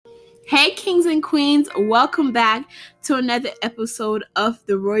Hey, kings and queens, welcome back to another episode of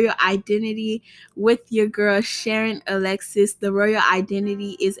The Royal Identity with your girl, Sharon Alexis. The Royal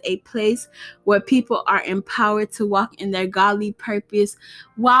Identity is a place where people are empowered to walk in their godly purpose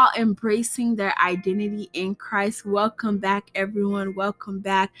while embracing their identity in Christ. Welcome back, everyone. Welcome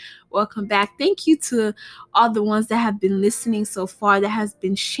back. Welcome back. Thank you to all the ones that have been listening so far, that has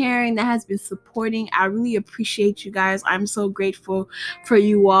been sharing, that has been supporting. I really appreciate you guys. I'm so grateful for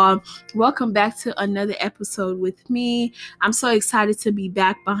you all. Welcome back to another episode with me. I'm so excited to be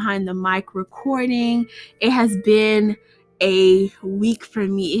back behind the mic recording. It has been a week for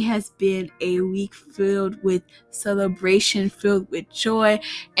me. It has been a week filled with celebration, filled with joy.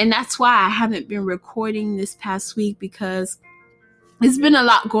 And that's why I haven't been recording this past week, because it's been a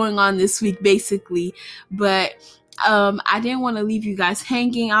lot going on this week, basically. But I didn't want to leave you guys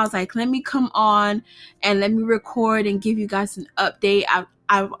hanging. I was like, let me come on and let me record and give you guys an update.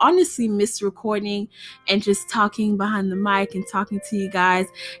 I've honestly missed recording and just talking behind the mic and talking to you guys.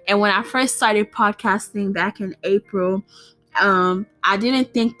 And when I first started podcasting back in April, I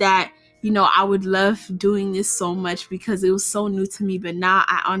didn't think that I would love doing this so much, because it was so new to me. But now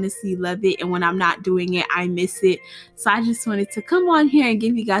I honestly love it. And when I'm not doing it, I miss it. So I just wanted to come on here and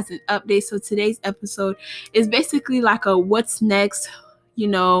give you guys an update. So today's episode is basically like a what's next.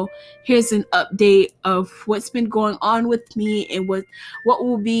 Here's an update of what's been going on with me and what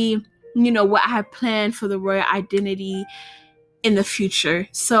will be, what I have planned for the Royal Identity in the future.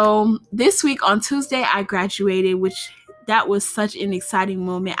 So this week on Tuesday, I graduated, which that was such an exciting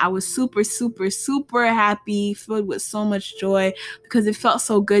moment. I was super, super, super happy, filled with so much joy, because it felt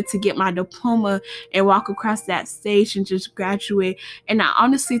so good to get my diploma and walk across that stage and just graduate. And I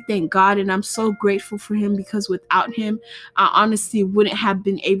honestly thank God, and I'm so grateful for him, because without him, I honestly wouldn't have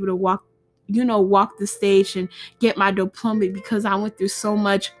been able to walk the stage and get my diploma, because I went through so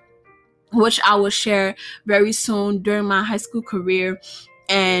much, which I will share very soon, during my high school career.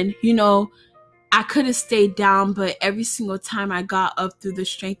 And, I could have stayed down, but every single time I got up through the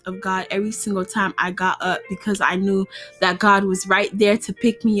strength of God, every single time I got up, because I knew that God was right there to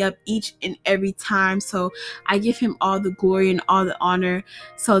pick me up each and every time. So I give him all the glory and all the honor.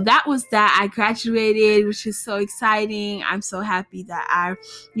 So that was that. I graduated, which is so exciting. I'm so happy that I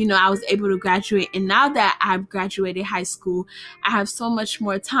was able to graduate. And now that I've graduated high school, I have so much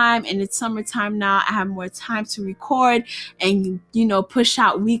more time, and it's summertime now. I have more time to record and, push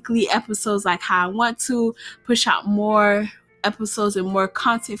out weekly episodes like how I want to, push out more episodes and more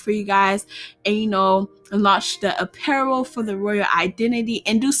content for you guys, and launch the apparel for the Royal Identity,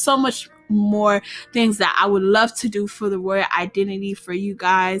 and do so much more things that I would love to do for the Royal Identity for you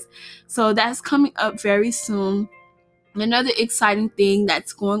guys. So that's coming up very soon. Another exciting thing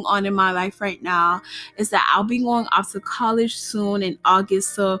that's going on in my life right now is that I'll be going off to college soon in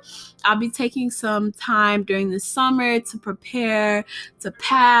August. So I'll be taking some time during the summer to prepare, to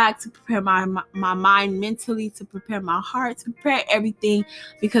pack, to prepare my mind mentally, to prepare my heart, to prepare everything,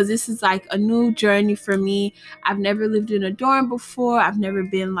 because this is like a new journey for me. I've never lived in a dorm before. I've never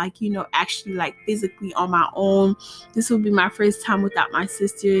been actually physically on my own. This will be my first time without my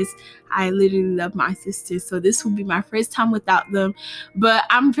sisters. I literally love my sisters, so this will be my first time without them. But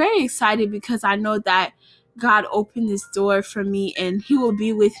I'm very excited, because I know that God opened this door for me, and he will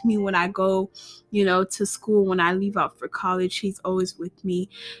be with me when I go, to school. When I leave out for college, he's always with me.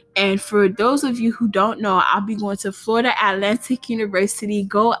 And for those of you who don't know, I'll be going to Florida Atlantic University,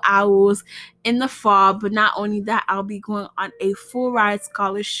 Go Owls, in the fall. But not only that, I'll be going on a full ride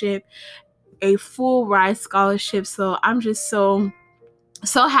scholarship. So I'm just so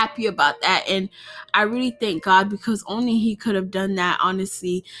happy about that. And I really thank God, because only he could have done that,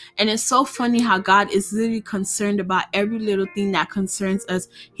 honestly. And it's so funny how God is literally concerned about every little thing that concerns us.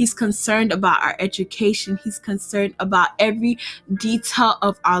 He's concerned about our education. He's concerned about every detail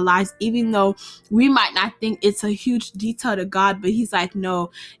of our lives, even though we might not think it's a huge detail to God. But he's like,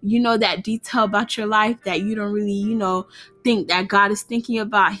 no, that detail about your life that you don't really, think that God is thinking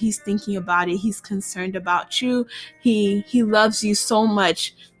about, he's thinking about it. He's concerned about you. He loves you so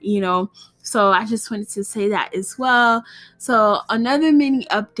much, So I just wanted to say that as well. So another mini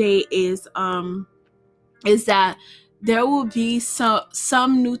update is that there will be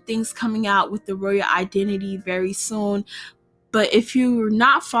some new things coming out with the Royal Identity very soon. But if you're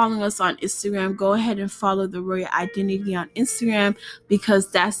not following us on Instagram, go ahead and follow the Royal Identity on Instagram,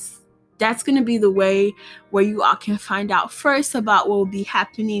 because that's going to be the way where you all can find out first about what will be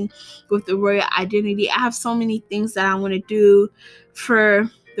happening with the Royal Identity. I have so many things that I want to do for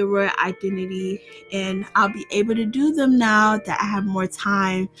the the Royal Identity, and I'll be able to do them now that I have more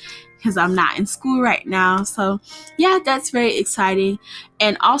time because I'm not in school right now. So yeah, that's very exciting.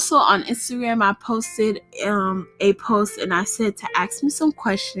 And also on Instagram, I posted a post and I said to ask me some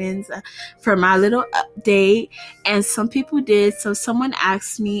questions for my little update, and some people did. So someone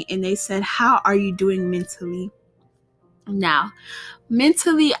asked me and they said, how are you doing mentally? Now,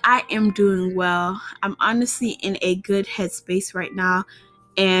 mentally, I am doing well. I'm honestly in a good headspace right now,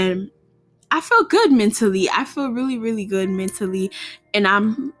 and I feel good mentally. I feel really, really good mentally. And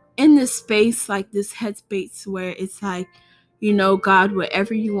I'm in this space, like this headspace where it's like, God,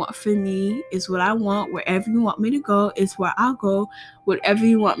 whatever you want for me is what I want. Wherever you want me to go is where I'll go. Whatever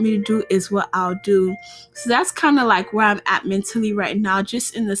you want me to do is what I'll do. So that's kind of like where I'm at mentally right now,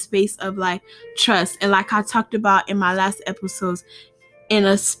 just in the space of like trust. And like I talked about in my last episodes, in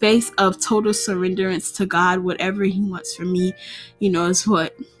a space of total surrenderance to God. Whatever he wants for me, is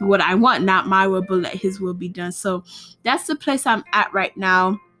what I want, not my will, but let his will be done. So that's the place I'm at right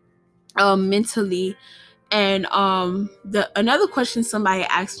now, mentally. And another question somebody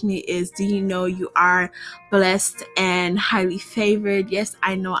asked me is, do you know you are blessed and highly favored? Yes,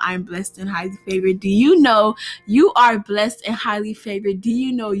 I know I'm blessed and highly favored. Do you know you are blessed and highly favored? Do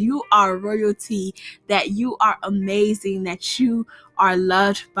you know you are royalty, that you are amazing, that you are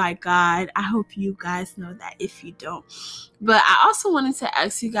loved by God? I hope you guys know that if you don't. But I also wanted to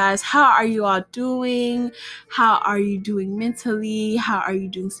ask you guys, how are you all doing? How are you doing mentally? How are you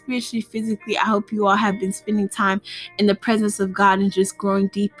doing spiritually, physically? I hope you all have been spending time in the presence of God and just growing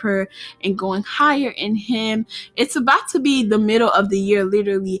deeper and going higher in him. It's about to be the middle of the year,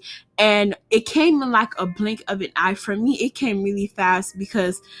 literally. And it came in like a blink of an eye. For me, it came really fast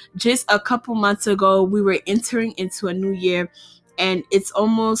because just a couple months ago, we were entering into a new year. And it's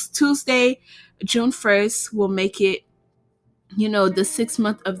almost Tuesday, June 1st. We'll make it the 6th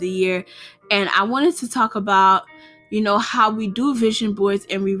month of the year. And I wanted to talk about how we do vision boards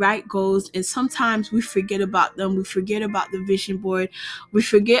and we write goals, and sometimes we forget about them. We forget about the vision board. We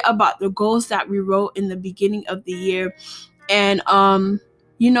forget about the goals that we wrote in the beginning of the year. And I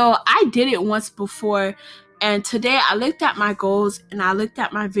did it once before, and today I looked at my goals and I looked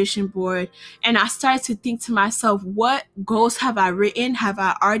at my vision board, and I started to think to myself, what goals have I written, have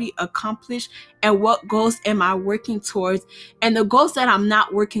I already accomplished, and what goals am I working towards? And the goals that I'm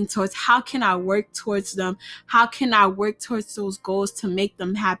not working towards, how can I work towards them? How can I work towards those goals to make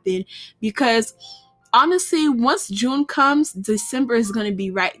them happen? Because honestly, once June comes, December is going to be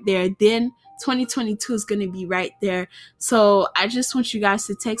right there. Then 2022 is going to be right there. So I just want you guys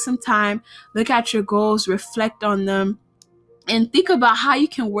to take some time, look at your goals, reflect on them, and think about how you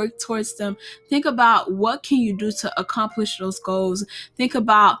can work towards them. Think about what can you do to accomplish those goals. Think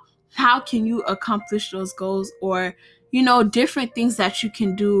about how can you accomplish those goals, or different things that you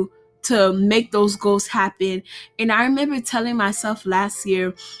can do to make those goals happen. And I remember telling myself last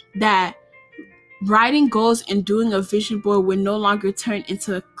year that writing goals and doing a vision board would no longer turn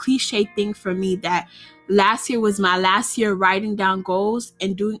into a cliche thing for me, that last year was my last year writing down goals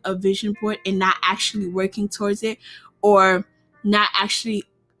and doing a vision board and not actually working towards it, or not actually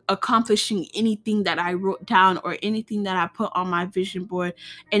accomplishing anything that I wrote down or anything that I put on my vision board.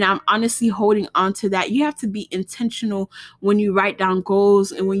 And I'm honestly holding on to that. You have to be intentional when you write down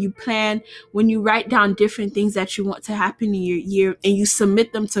goals and when you plan, when you write down different things that you want to happen in your year and you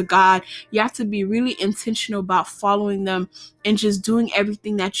submit them to God. You have to be really intentional about following them and just doing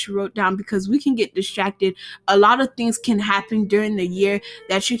everything that you wrote down, because we can get distracted. A lot of things can happen during the year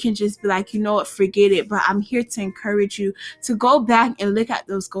that you can just be like, you know what, forget it. But I'm here to encourage you to go back and look at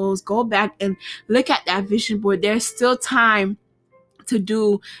those goals, go back and look at that vision board. There's still time to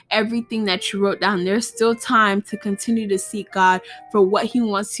do everything that you wrote down. There's still time to continue to seek God for what he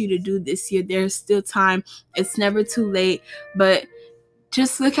wants you to do this year. There's still time. It's never too late. But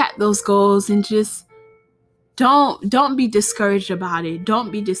just look at those goals and just don't be discouraged about it.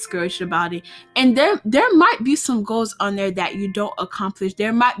 Don't be discouraged about it. And there might be some goals on there that you don't accomplish.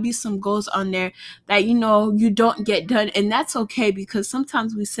 There might be some goals on there that you don't get done, and that's okay, because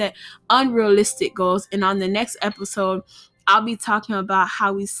sometimes we set unrealistic goals. And on the next episode, I'll be talking about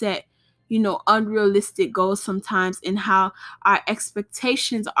how we set unrealistic goals sometimes, and how our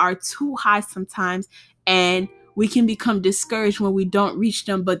expectations are too high sometimes, and we can become discouraged when we don't reach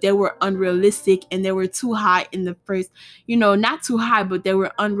them, but they were unrealistic and they were too high in the first, not too high, but they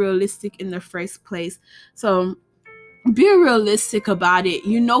were unrealistic in the first place. So be realistic about it.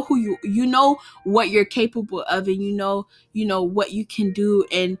 You know what you're capable of, and you know what you can do,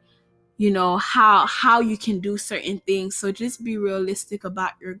 and how you can do certain things. So just be realistic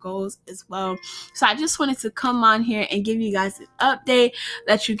about your goals as well. So I just wanted to come on here and give you guys an update,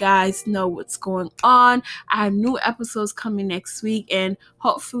 let you guys know what's going on. I have new episodes coming next week, and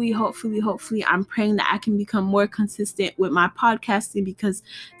hopefully I'm praying that I can become more consistent with my podcasting, because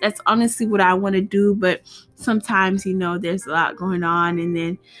that's honestly what I want to do. But sometimes, there's a lot going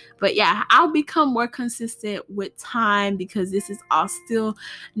on, but yeah, I'll become more consistent with time, because this is all still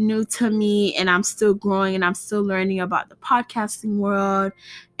new to me, and I'm still growing, and I'm still learning about the podcasting world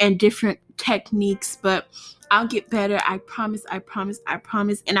and different techniques. But I'll get better. I promise. And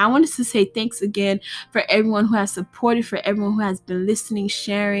I wanted to say thanks again for everyone who has supported, for everyone who has been listening,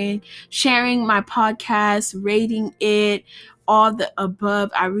 sharing my podcast, rating it, all the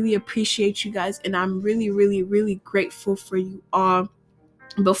above. I really appreciate you guys, and I'm really grateful for you all.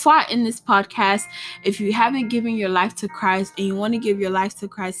 Before I end this podcast, if you haven't given your life to Christ and you want to give your life to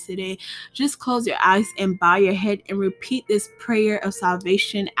Christ today, just close your eyes and bow your head and repeat this prayer of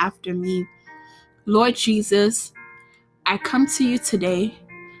salvation after me. Lord Jesus, I come to you today.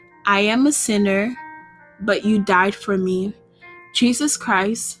 I am a sinner, but you died for me. Jesus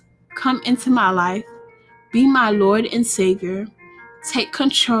Christ, come into my life. Be my Lord and Savior. Take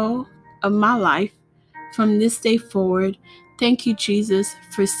control of my life from this day forward. Thank you, Jesus,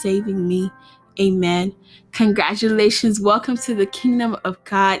 for saving me. Amen. Congratulations. Welcome to the kingdom of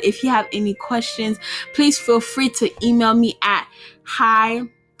God. If you have any questions, please feel free to email me at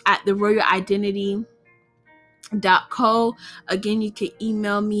hi@theroyalidentity.co. Again, you can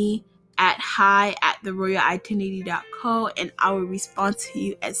email me at hi@theroyalidentity.co, and I will respond to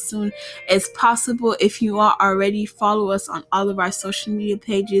you as soon as possible. If you are already, follow us on all of our social media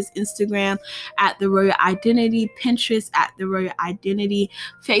pages: Instagram at The Royal Identity, Pinterest at The Royal Identity,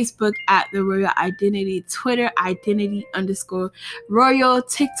 Facebook at The Royal Identity, Twitter identity_royal,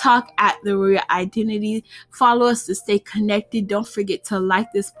 TikTok at The Royal Identity. Follow us to stay connected. Don't forget to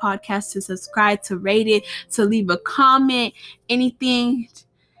like this podcast, to subscribe, to rate it, to leave a comment, anything.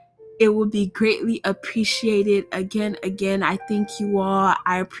 It would be greatly appreciated. Again, I thank you all.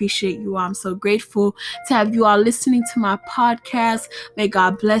 I appreciate you all. I'm so grateful to have you all listening to my podcast. May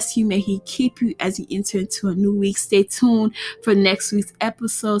God bless you. May He keep you as you enter into a new week. Stay tuned for next week's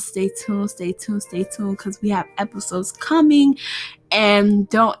episode. Stay tuned, because we have episodes coming. And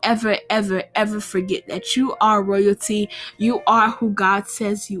don't ever forget that you are royalty. You are who God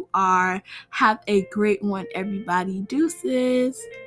says you are. Have a great one, everybody. Deuces.